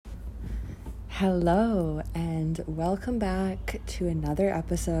Hello, and welcome back to another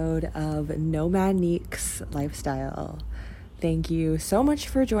episode of Nomad Neek's Lifestyle. Thank you so much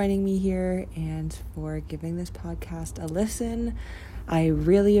for joining me here and for giving this podcast a listen. I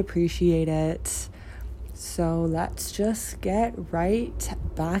really appreciate it. So let's just get right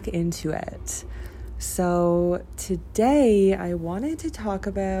back into it. So today I wanted to talk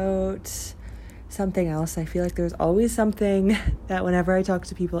about something else. I feel like there's always something that whenever I talk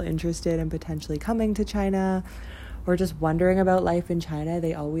to people interested in potentially coming to China or just wondering about life in China,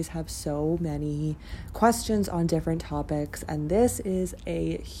 they always have so many questions on different topics. And this is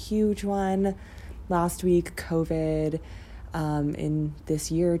a huge one. Last week, COVID in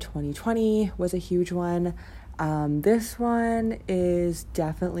this year, 2020, was a huge one. This one is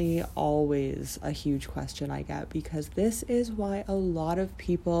definitely always a huge question I get because this is why a lot of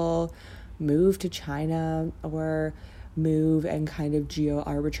people move to China or move and kind of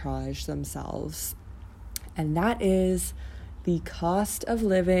geo-arbitrage themselves. And that is the cost of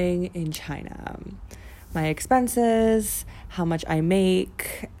living in China. My expenses, how much I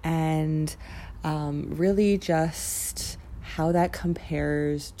make, and really just how that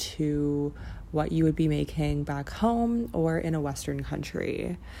compares to what you would be making back home or in a Western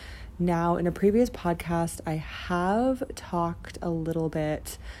country. Now, in a previous podcast, I have talked a little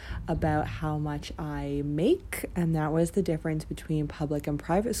bit about how much I make, and that was the difference between public and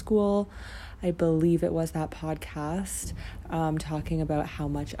private school. I believe it was that podcast talking about how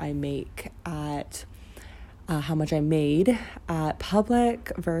much I make at how much I made at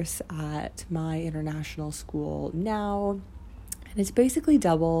public versus at my international school now, and it's basically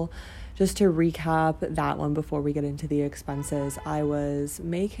double. Just to recap that one before we get into the expenses, I was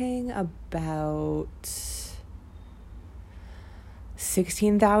making about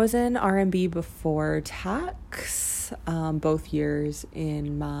 16,000 RMB before tax, both years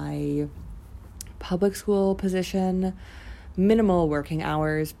in my public school position. Minimal working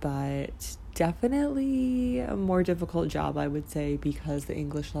hours, but definitely a more difficult job, I would say, because the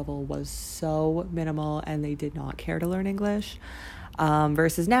English level was so minimal and they did not care to learn English.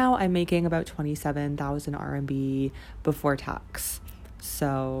 Versus now I'm making about 27,000 RMB before tax.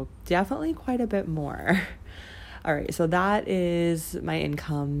 So definitely quite a bit more. All right, so that is my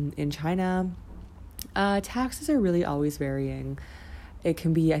income in China. Taxes are really always varying. It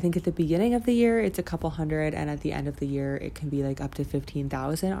can be, I think at the beginning of the year, it's a couple hundred, and at the end of the year, it can be like up to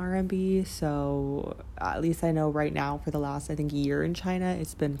 15,000 RMB. So at least I know right now for the last, I think, year in China,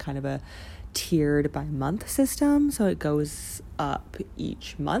 it's been kind of a tiered by month system. So it goes up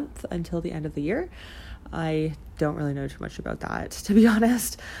each month until the end of the year. I don't really know too much about that, to be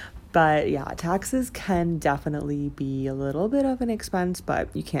honest. But yeah, taxes can definitely be a little bit of an expense, but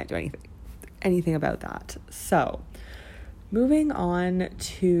you can't do anything about that. So moving on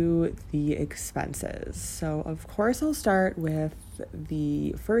to the expenses. So of course I'll start with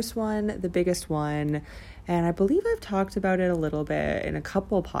the first one, the biggest one, and I believe I've talked about it a little bit in a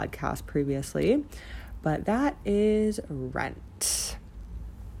couple podcasts previously, but that is rent.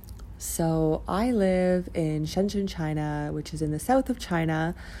 So I live in Shenzhen, China, which is in the south of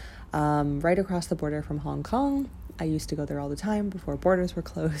China, right across the border from Hong Kong. I used to go there all the time before borders were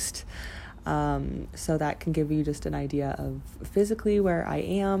closed. So that can give you just an idea of physically where I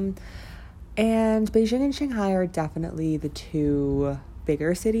am. And Beijing and Shanghai are definitely the two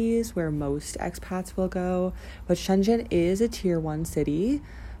bigger cities where most expats will go. But Shenzhen is a tier 1 city.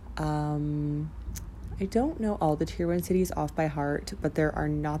 I don't know all the tier 1 cities off by heart, but there are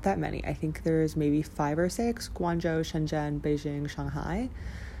not that many. I think there's maybe 5 or 6: Guangzhou, Shenzhen, Beijing, Shanghai.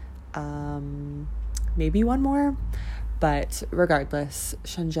 Maybe one more. But regardless,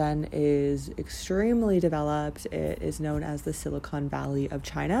 Shenzhen is extremely developed. It is known as the Silicon Valley of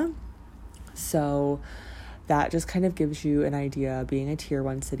China. So that just kind of gives you an idea. Being a tier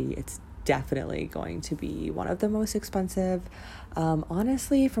 1 city, it's definitely going to be one of the most expensive.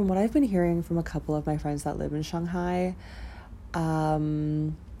 Honestly, from what I've been hearing from a couple of my friends that live in Shanghai,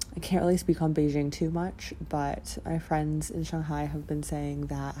 I can't really speak on Beijing too much, but my friends in Shanghai have been saying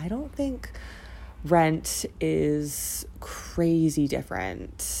that I don't think rent is crazy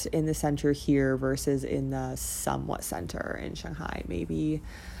different in the center here versus in the somewhat center in Shanghai. Maybe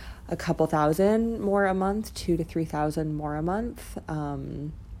a couple thousand more a month, 2,000 to 3,000 more a month.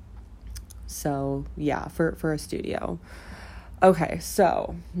 So yeah, for a studio. Okay,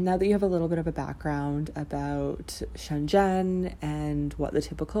 so now that you have a little bit of a background about Shenzhen and what the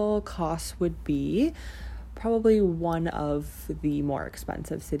typical costs would be, probably one of the more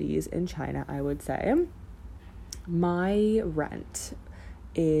expensive cities in China, I would say. My rent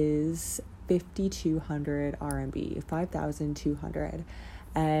is 5,200 RMB, 5,200.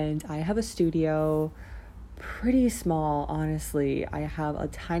 And I have a studio, pretty small, honestly. I have a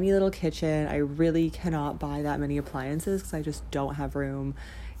tiny little kitchen. I really cannot buy that many appliances because I just don't have room.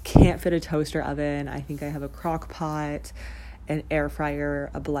 Can't fit a toaster oven. I think I have a crock pot, an air fryer,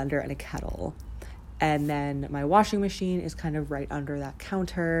 a blender, and a kettle. And then my washing machine is kind of right under that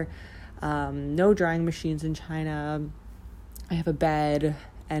counter. No drying machines in China. I have a bed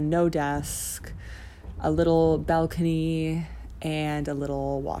and no desk, a little balcony, and a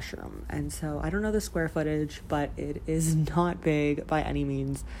little washroom. And so I don't know the square footage, but it is not big by any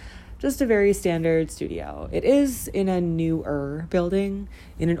means. Just a very standard studio. It is in a newer building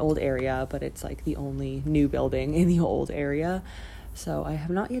in an old area, but it's like the only new building in the old area. So I have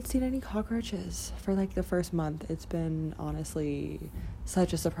not yet seen any cockroaches for like the first month. It's been honestly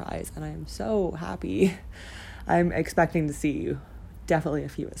such a surprise, and I am so happy. I'm expecting to see definitely a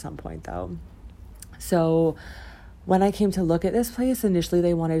few at some point though. So when I came to look at this place, initially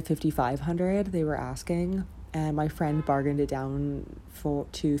they wanted $5,500. They were asking, and my friend bargained it down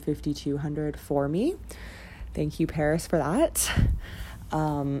to $5,200 for me. Thank you, Paris, for that.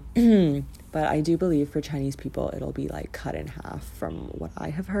 But I do believe for Chinese people, it'll be like cut in half from what I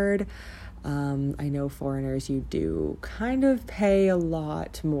have heard. I know foreigners, you do kind of pay a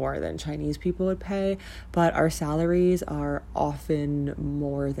lot more than Chinese people would pay, but our salaries are often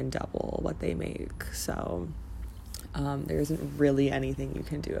more than double what they make. So there isn't really anything you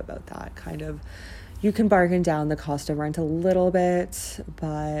can do about that. Kind of, you can bargain down the cost of rent a little bit,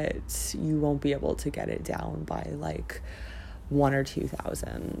 but you won't be able to get it down by like 1,000 or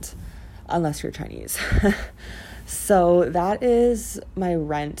 2,000 unless you're Chinese. So that is my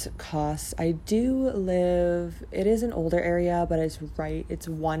rent cost. I do live, it is an older area, but it's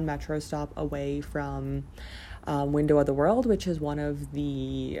one metro stop away from Window of the World, which is one of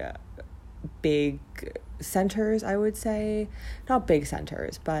the big centers, I would say. Not big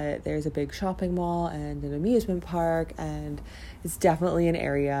centers, but there's a big shopping mall and an amusement park, and it's definitely an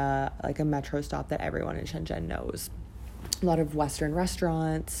area, like a metro stop that everyone in Shenzhen knows. A lot of Western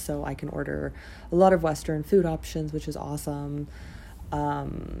restaurants, so I can order a lot of Western food options, which is awesome.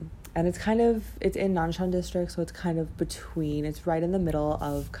 And it's in Nanshan district, so it's kind of it's right in the middle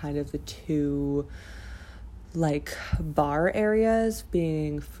of kind of the two like bar areas,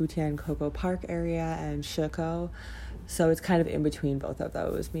 being Futian Coco Park area and Shekou. So it's kind of in between both of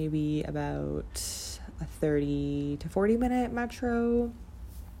those, maybe about a 30 to 40 minute metro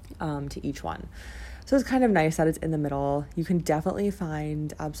to each one. So it's kind of nice that it's in the middle. You can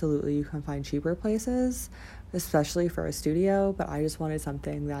find cheaper places, especially for a studio, but I just wanted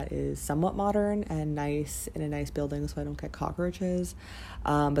something that is somewhat modern and nice in a nice building so I don't get cockroaches.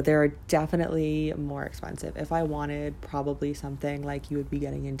 But they are definitely more expensive. If I wanted probably something like you would be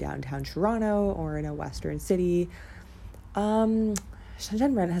getting in downtown Toronto or in a western city,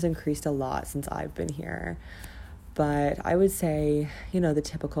 Shenzhen rent has increased a lot since I've been here. But I would say, the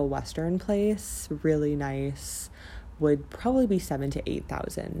typical Western place, really nice, would probably be 7,000 to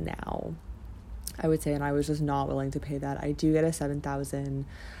 8,000 now, I would say. And I was just not willing to pay that. I do get a 7,000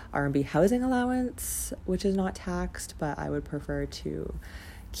 RMB housing allowance, which is not taxed, but I would prefer to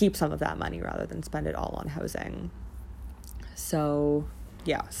keep some of that money rather than spend it all on housing. So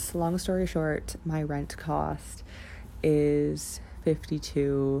yes, long story short, my rent cost is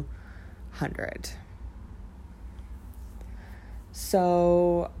 5,200.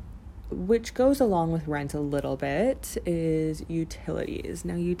 So, which goes along with rent a little bit, is utilities.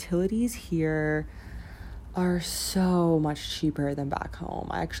 Now, utilities here are so much cheaper than back home.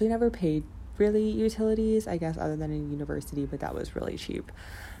 I actually never paid really utilities, I guess, other than in university, but that was really cheap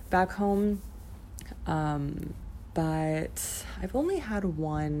back home. But I've only had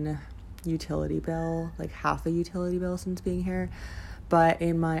one utility bill, like half a utility bill since being here. But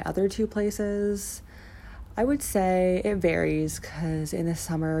in my other two places, I would say it varies, because in the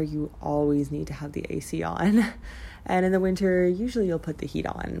summer you always need to have the AC on, and in the winter usually you'll put the heat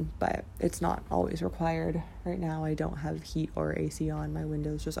on, but it's not always required. Right now I don't have heat or AC on. My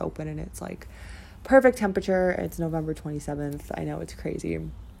window's just open and it's like perfect temperature. It's November 27th. I know it's crazy,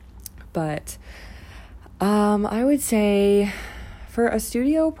 but I would say for a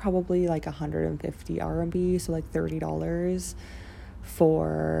studio probably like 150 RMB, so like $30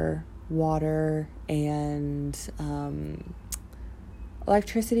 for water and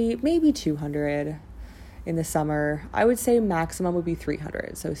electricity, maybe 200 in the summer. I would say maximum would be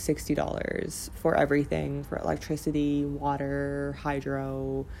 300, so $60 for everything, for electricity, water,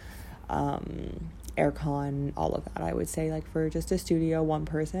 hydro, aircon, all of that. I would say like for just a studio, one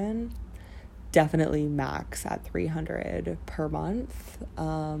person, definitely max at 300 per month.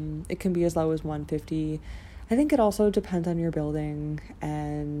 It can be as low as 150. I think it also depends on your building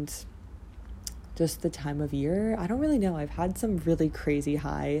and just the time of year. I don't really know. I've had some really crazy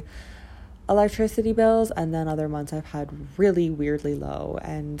high electricity bills, and then other months I've had really weirdly low.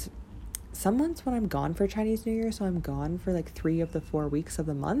 And some months when I'm gone for Chinese New Year, so I'm gone for like 3 of the 4 weeks of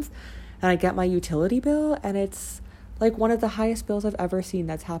the month, and I get my utility bill, and it's like one of the highest bills I've ever seen.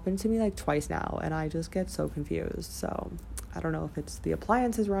 That's happened to me like twice now, and I just get so confused. So I don't know if it's the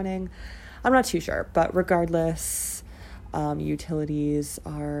appliances running. I'm not too sure, but regardless, utilities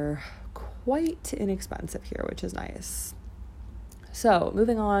are quite inexpensive here, which is nice. So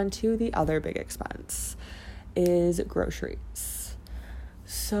moving on to the other big expense is groceries.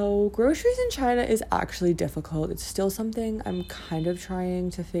 So groceries in China is actually difficult. It's still something I'm kind of trying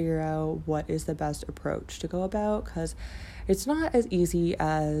to figure out what is the best approach to go about, because it's not as easy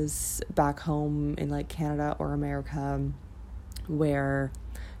as back home in like Canada or America, where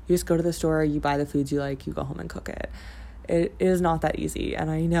you just go to the store, you buy the foods you like, you go home and cook it. It is not that easy.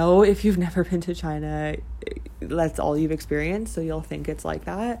 And I know if you've never been to China, that's all you've experienced, so you'll think it's like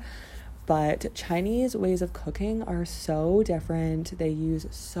that. But Chinese ways of cooking are so different. They use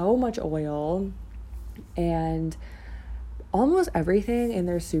so much oil, and almost everything in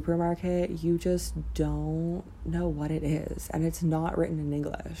their supermarket, you just don't know what it is, and it's not written in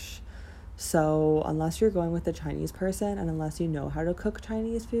English. So unless you're going with a Chinese person, and unless you know how to cook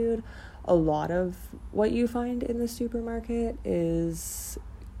Chinese food, a lot of what you find in the supermarket is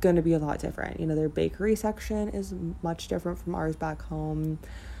going to be a lot different. You know, their bakery section is much different from ours back home.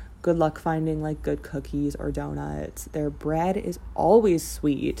 Good luck finding like good cookies or donuts. Their bread is always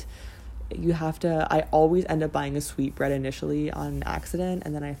sweet. I always end up buying a sweet bread initially on accident,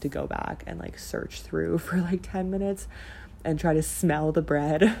 and then I have to go back and like search through for like 10 minutes and try to smell the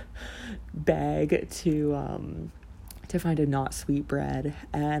bread bag to find a not sweet bread.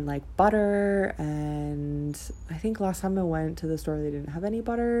 And like butter, and I think last time I went to the store they didn't have any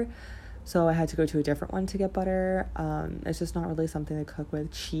butter, so I had to go to a different one to get butter. It's just not really something to cook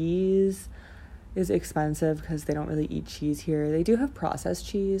with. Cheese is expensive because they don't really eat cheese here. They do have processed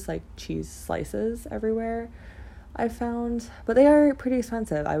cheese, like cheese slices everywhere, I found, but they are pretty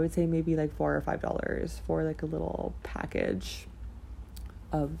expensive. I would say maybe like $4 or $5 for like a little package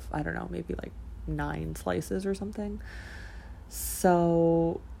of, I don't know, maybe like 9 slices or something.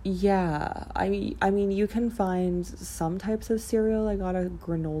 So yeah, I mean you can find some types of cereal. I got a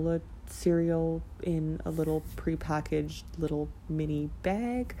granola cereal in a little prepackaged little mini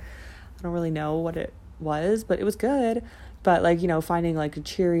bag. I don't really know what it was, but it was good. But like, you know, finding like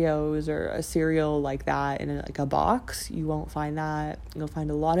Cheerios or a cereal like that in like a box, you won't find that. You'll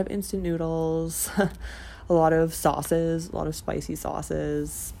find a lot of instant noodles, a lot of sauces, a lot of spicy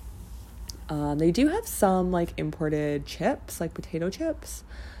sauces. They do have some like imported chips, like potato chips,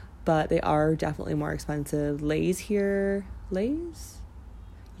 but they are definitely more expensive. Lay's here. Lay's?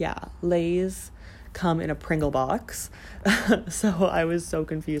 Yeah, Lay's come in a Pringle box. So I was so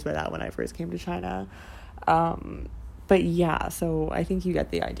confused by that when I first came to China. But yeah, so I think you get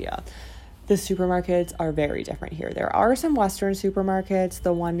the idea. The supermarkets are very different here. There are some Western supermarkets.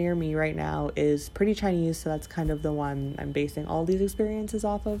 The one near me right now is pretty Chinese, so that's kind of the one I'm basing all these experiences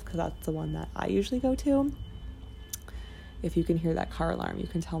off of, because that's the one that I usually go to. If you can hear that car alarm, you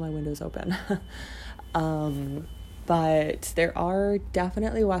can tell my window's open. But there are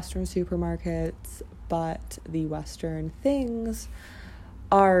definitely Western supermarkets, but the Western things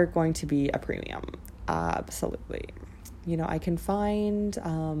are going to be a premium. Absolutely. You know, I can find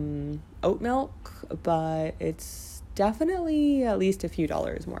oat milk, but it's definitely at least a few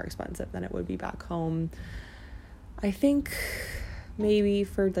dollars more expensive than it would be back home. I think maybe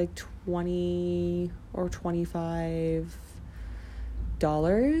for like $20 or $25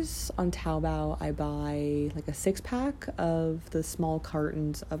 on Taobao, I buy like a 6-pack of the small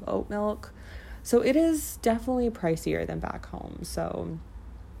cartons of oat milk. So it is definitely pricier than back home. So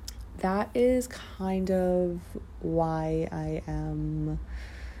that is kind of why I am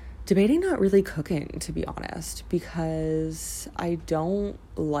debating not really cooking, to be honest, because I don't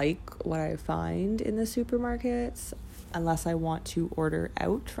like what I find in the supermarkets unless I want to order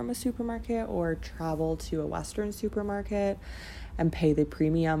out from a supermarket or travel to a Western supermarket and pay the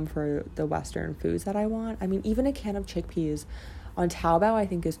premium for the Western foods that I want. I mean, even a can of chickpeas on Taobao, I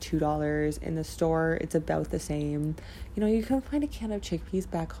think, is $2. In the store, it's about the same. You know, you can find a can of chickpeas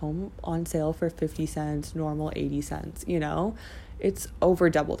back home on sale for 50 cents, normal 80 cents, you know? It's over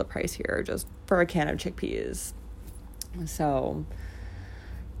double the price here just for a can of chickpeas. So,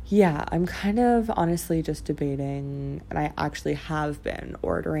 yeah, I'm kind of honestly just debating, and I actually have been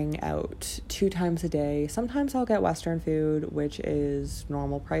ordering out 2 times a day. Sometimes I'll get Western food, which is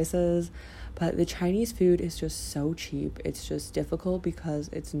normal prices, But the Chinese food is just so cheap. It's just difficult because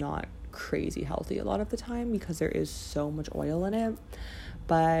it's not crazy healthy a lot of the time because there is so much oil in it.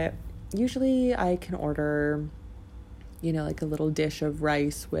 But usually I can order, like a little dish of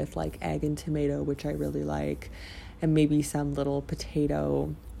rice with like egg and tomato, which I really like, and maybe some little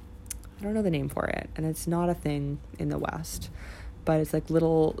potato. I don't know the name for it, and it's not a thing in the West, but it's like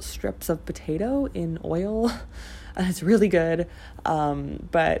little strips of potato in oil. And it's really good.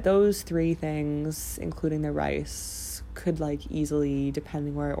 But those three things, including the rice, could like easily,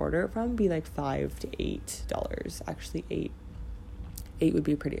 depending where I order it from, be like $5 to $8. Actually, $8 would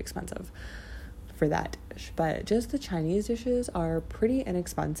be pretty expensive for that dish. But just the Chinese dishes are pretty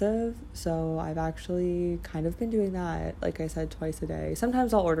inexpensive, so I've actually kind of been doing that, like I said, twice a day.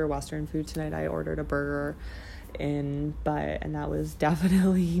 Sometimes I'll order Western food. Tonight I ordered a burger and that was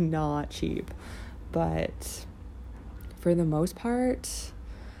definitely not cheap. But for the most part,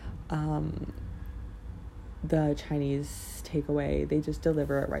 the Chinese takeaway, they just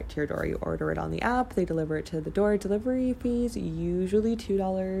deliver it right to your door. You order it on the app, they deliver it to the door. Delivery fees usually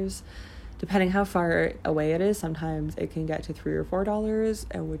 $2, depending how far away it is. Sometimes it can get to $3 or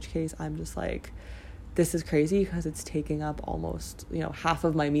 $4, in which case I'm just like, this is crazy because it's taking up almost, half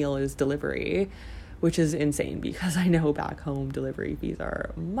of my meal is delivery, which is insane because I know back home delivery fees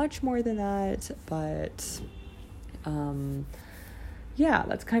are much more than that. But yeah,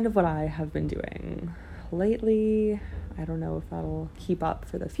 that's kind of what I have been doing lately. I don't know if that'll keep up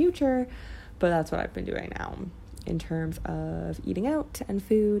for the future, but that's what I've been doing now in terms of eating out and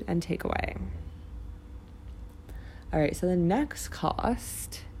food and takeaway. All right, so the next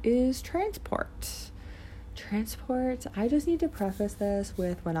cost is transport. I just need to preface this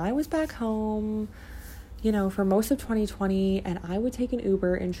with, when I was back home, for most of 2020, and I would take an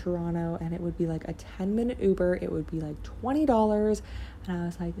Uber in Toronto, and it would be like a 10-minute Uber. It would be like $20. And I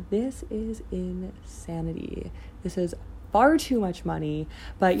was like, this is insanity. This is far too much money.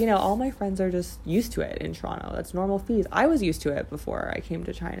 But, all my friends are just used to it in Toronto. That's normal fees. I was used to it before I came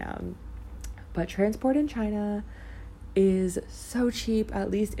to China. But transport in China is so cheap,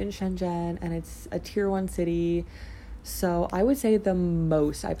 at least in Shenzhen, and it's a tier 1 city. So I would say the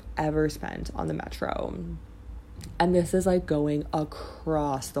most I've ever spent on the metro, and this is like going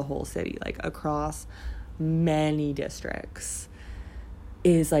across the whole city, like across many districts,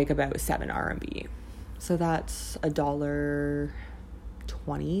 is like about 7 RMB. So that's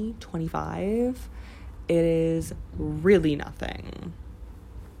 $1.20, 25. It is really nothing.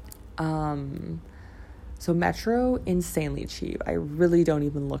 So metro, insanely cheap. I really don't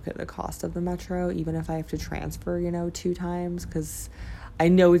even look at the cost of the metro, even if I have to transfer, 2 times, because I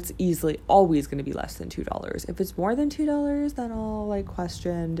know it's always going to be less than $2. If it's more than $2, then I'll like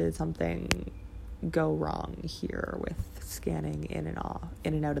question, did something go wrong here with scanning in and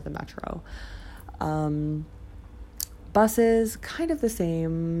out of the metro. Buses, kind of the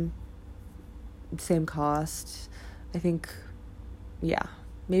same cost. I think, yeah,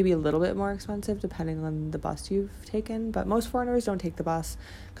 maybe a little bit more expensive depending on the bus you've taken, but most foreigners don't take the bus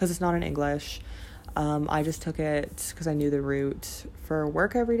because it's not in English. I just took it because I knew the route for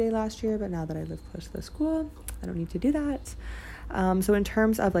work every day last year, but now that I live close to the school, I don't need to do that. So in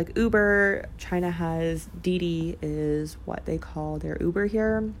terms of like Uber, China has Didi is what they call their Uber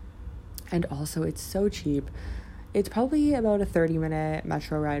here, and also it's so cheap. It's probably about a 30-minute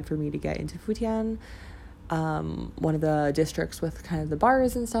metro ride for me to get into Futian, one of the districts with kind of the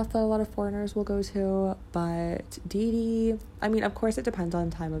bars and stuff that a lot of foreigners will go to. But Didi, I mean, of course it depends on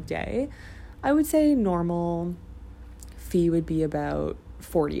time of day. I would say normal fee would be about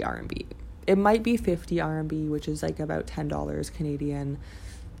 40 RMB. It might be 50 RMB, which is like about $10 Canadian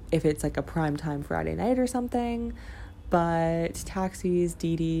if it's like a prime time Friday night or something. But taxis,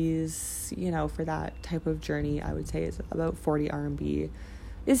 Didis, for that type of journey, I would say is about 40 RMB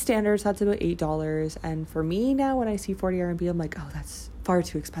is standard. So that's about $8. And for me now, when I see 40 RMB, I'm like, oh, that's far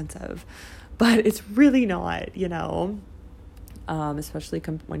too expensive. But it's really not, especially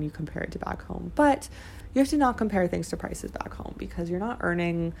when you compare it to back home. But you have to not compare things to prices back home, because you're not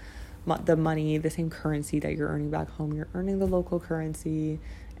earning the money, the same currency that you're earning back home. You're earning the local currency,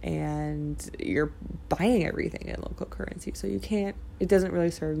 and you're buying everything in local currency. So it doesn't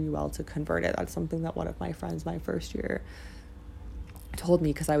really serve you well to convert it. That's something that one of my friends my first year told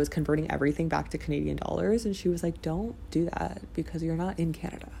me, because I was converting everything back to Canadian dollars, and she was like, don't do that because you're not in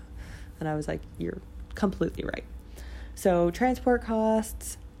Canada. And I was like, you're completely right. So transport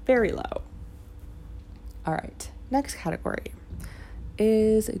costs, very low. All right, next category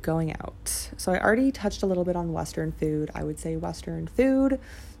is going out. So I already touched a little bit on Western food. I would say Western food,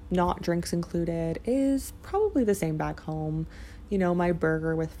 not drinks included, is probably the same back home. my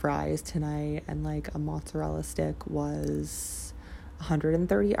burger with fries tonight and like a mozzarella stick was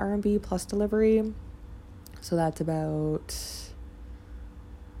 130 RMB plus delivery. So that's about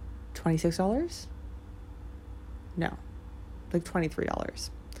 $26? No, like $23.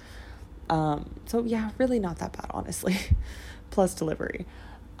 So yeah, really not that bad, honestly, plus delivery.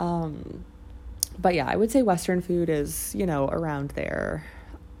 But yeah, I would say Western food is, around there.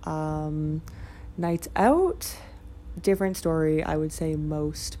 Nights out, different story. I would say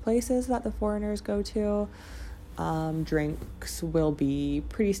most places that the foreigners go to, drinks will be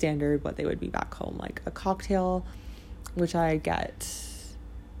pretty standard what they would be back home, like a cocktail, which I get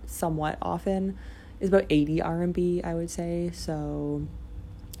somewhat often, is about 80 RMB, I would say, so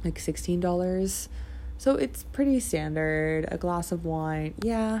like $16. So it's pretty standard. A glass of wine,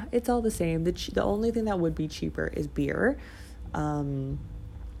 yeah, it's all the same. The only thing that would be cheaper is beer.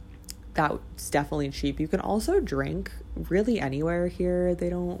 That's definitely cheap. You can also drink really anywhere here. They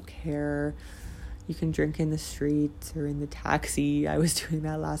don't care. You can drink in the streets or in the taxi. I was doing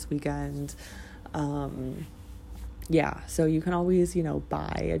that last weekend. Yeah, so you can always,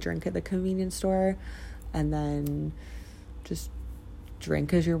 buy a drink at the convenience store and then just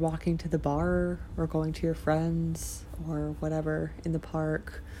drink as you're walking to the bar or going to your friends or whatever in the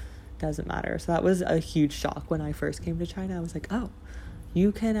park. Doesn't matter. So that was a huge shock when I first came to China. I was like, oh,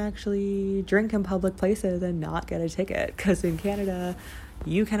 you can actually drink in public places and not get a ticket, because in Canada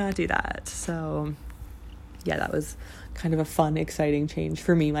you cannot do that. So yeah, that was kind of a fun, exciting change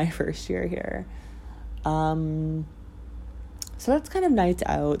for me my first year here. So that's kind of nights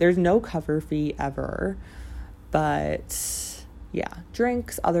out. There's no cover fee ever, but yeah,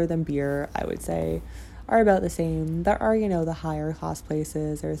 drinks other than beer, I would say, are about the same. There are, the higher class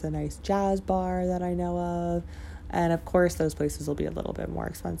places. There's a nice jazz bar that I know of. And of course, those places will be a little bit more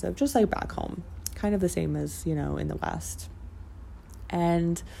expensive, just like back home. Kind of the same as, in the West.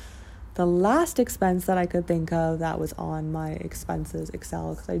 And the last expense that I could think of that was on my expenses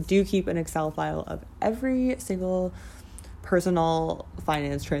Excel, because I do keep an Excel file of every single personal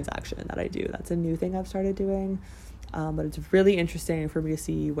finance transaction that I do. That's a new thing I've started doing. But it's really interesting for me to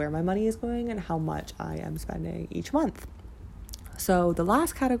see where my money is going and how much I am spending each month. So the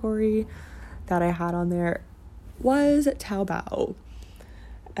last category that I had on there was Taobao.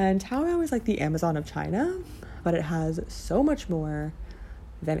 And Taobao is like the Amazon of China, but it has so much more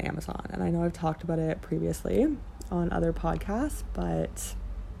than Amazon. And I know I've talked about it previously on other podcasts, but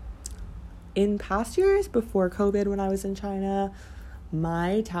in past years before COVID, when I was in China,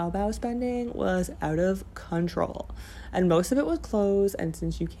 my Taobao spending was out of control. And most of it was clothes, and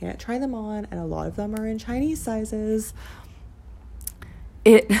since you can't try them on, and a lot of them are in Chinese sizes,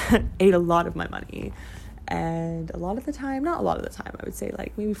 it ate a lot of my money. And a lot of the time, not a lot of the time, I would say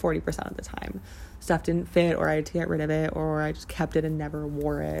like maybe 40% of the time, stuff didn't fit, or I had to get rid of it, or I just kept it and never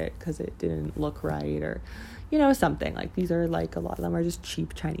wore it because it didn't look right, or something. Like, these are like, a lot of them are just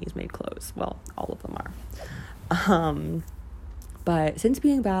cheap Chinese made clothes. Well, all of them are. But since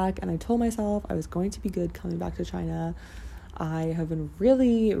being back, and I told myself I was going to be good coming back to China, I have been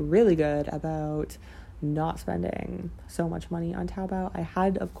really, really good about not spending so much money on Taobao. I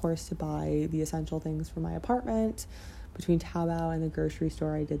had, of course, to buy the essential things for my apartment. Between Taobao and the grocery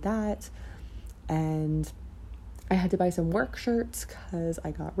store, I did that. And I had to buy some work shirts because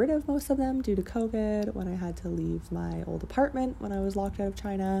I got rid of most of them due to COVID when I had to leave my old apartment when I was locked out of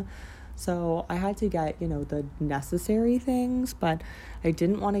China. So I had to get, the necessary things, but I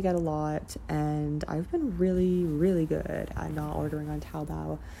didn't want to get a lot. And I've been really, really good at not ordering on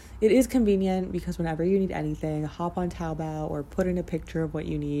Taobao. It is convenient because whenever you need anything, hop on Taobao or put in a picture of what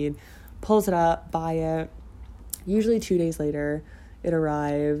you need, pulls it up, buy it. Usually 2 days later, it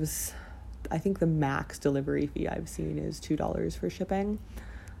arrives. I think the max delivery fee I've seen is $2 for shipping.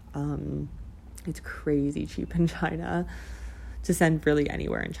 It's crazy cheap in China to send really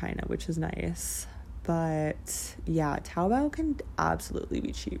anywhere in China, which is nice. But yeah, Taobao can absolutely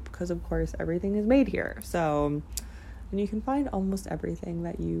be cheap because, of course, everything is made here. So, and you can find almost everything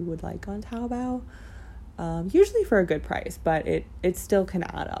that you would like on Taobao, usually for a good price, but it still can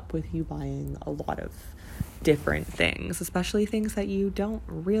add up with you buying a lot of different things, especially things that you don't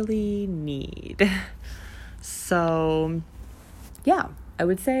really need. So yeah, I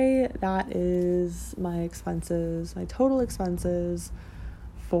would say that is my total expenses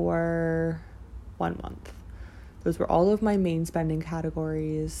for 1 month. Those were all of my main spending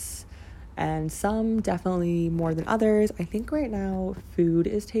categories, and some definitely more than others. I think right now food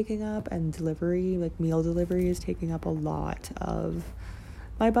is taking up, and delivery, like meal delivery, is taking up a lot of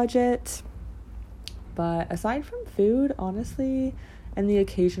my budget. But aside from food, honestly, and the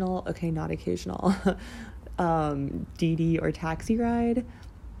occasional, not occasional, Didi or taxi ride.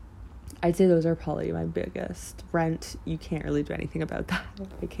 I'd say those are probably my biggest. Rent, you can't really do anything about that.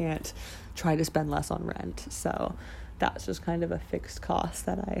 I can't try to spend less on rent. So that's just kind of a fixed cost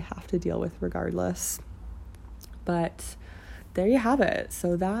that I have to deal with regardless. But there you have it.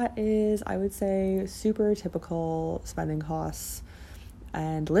 So that is, I would say, super typical spending costs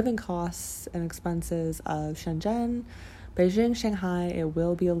and living costs and expenses of Shenzhen. Beijing, Shanghai, it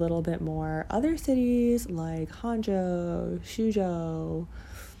will be a little bit more. Other cities like Hangzhou, Suzhou,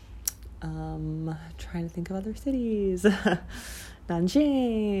 trying to think of other cities,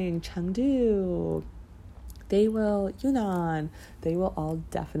 Nanjing, Chengdu, Yunnan, they will all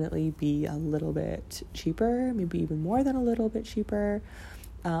definitely be a little bit cheaper, maybe even more than a little bit cheaper.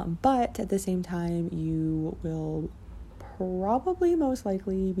 But at the same time, you will probably most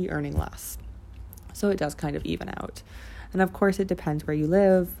likely be earning less. So it does kind of even out. And of course, it depends where you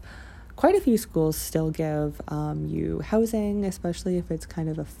live. Quite a few schools still give you housing, especially if it's kind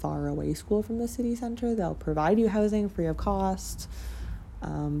of a far away school from the city center. They'll provide you housing free of cost.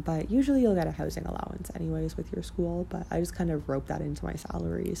 But usually you'll get a housing allowance anyways with your school. But I just kind of rope that into my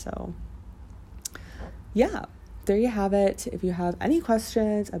salary. So yeah, there you have it. If you have any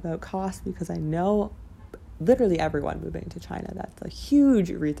questions about cost, because I know literally everyone moving to China, that's a huge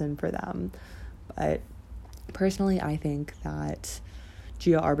reason for them. But personally, I think that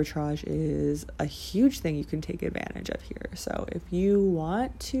geo arbitrage is a huge thing you can take advantage of here. So if you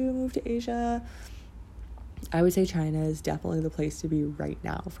want to move to Asia, I would say China is definitely the place to be right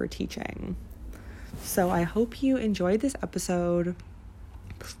now for teaching. So I hope you enjoyed this episode.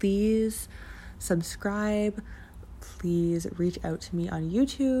 Please subscribe. Please reach out to me on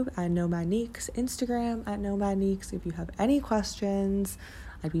YouTube at Nomadniques, Instagram at Nomadniques. If you have any questions,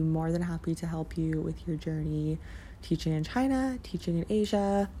 I'd be more than happy to help you with your journey teaching in China, teaching in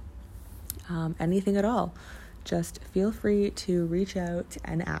Asia, anything at all. Just feel free to reach out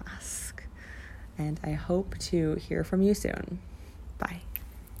and ask. And I hope to hear from you soon. Bye.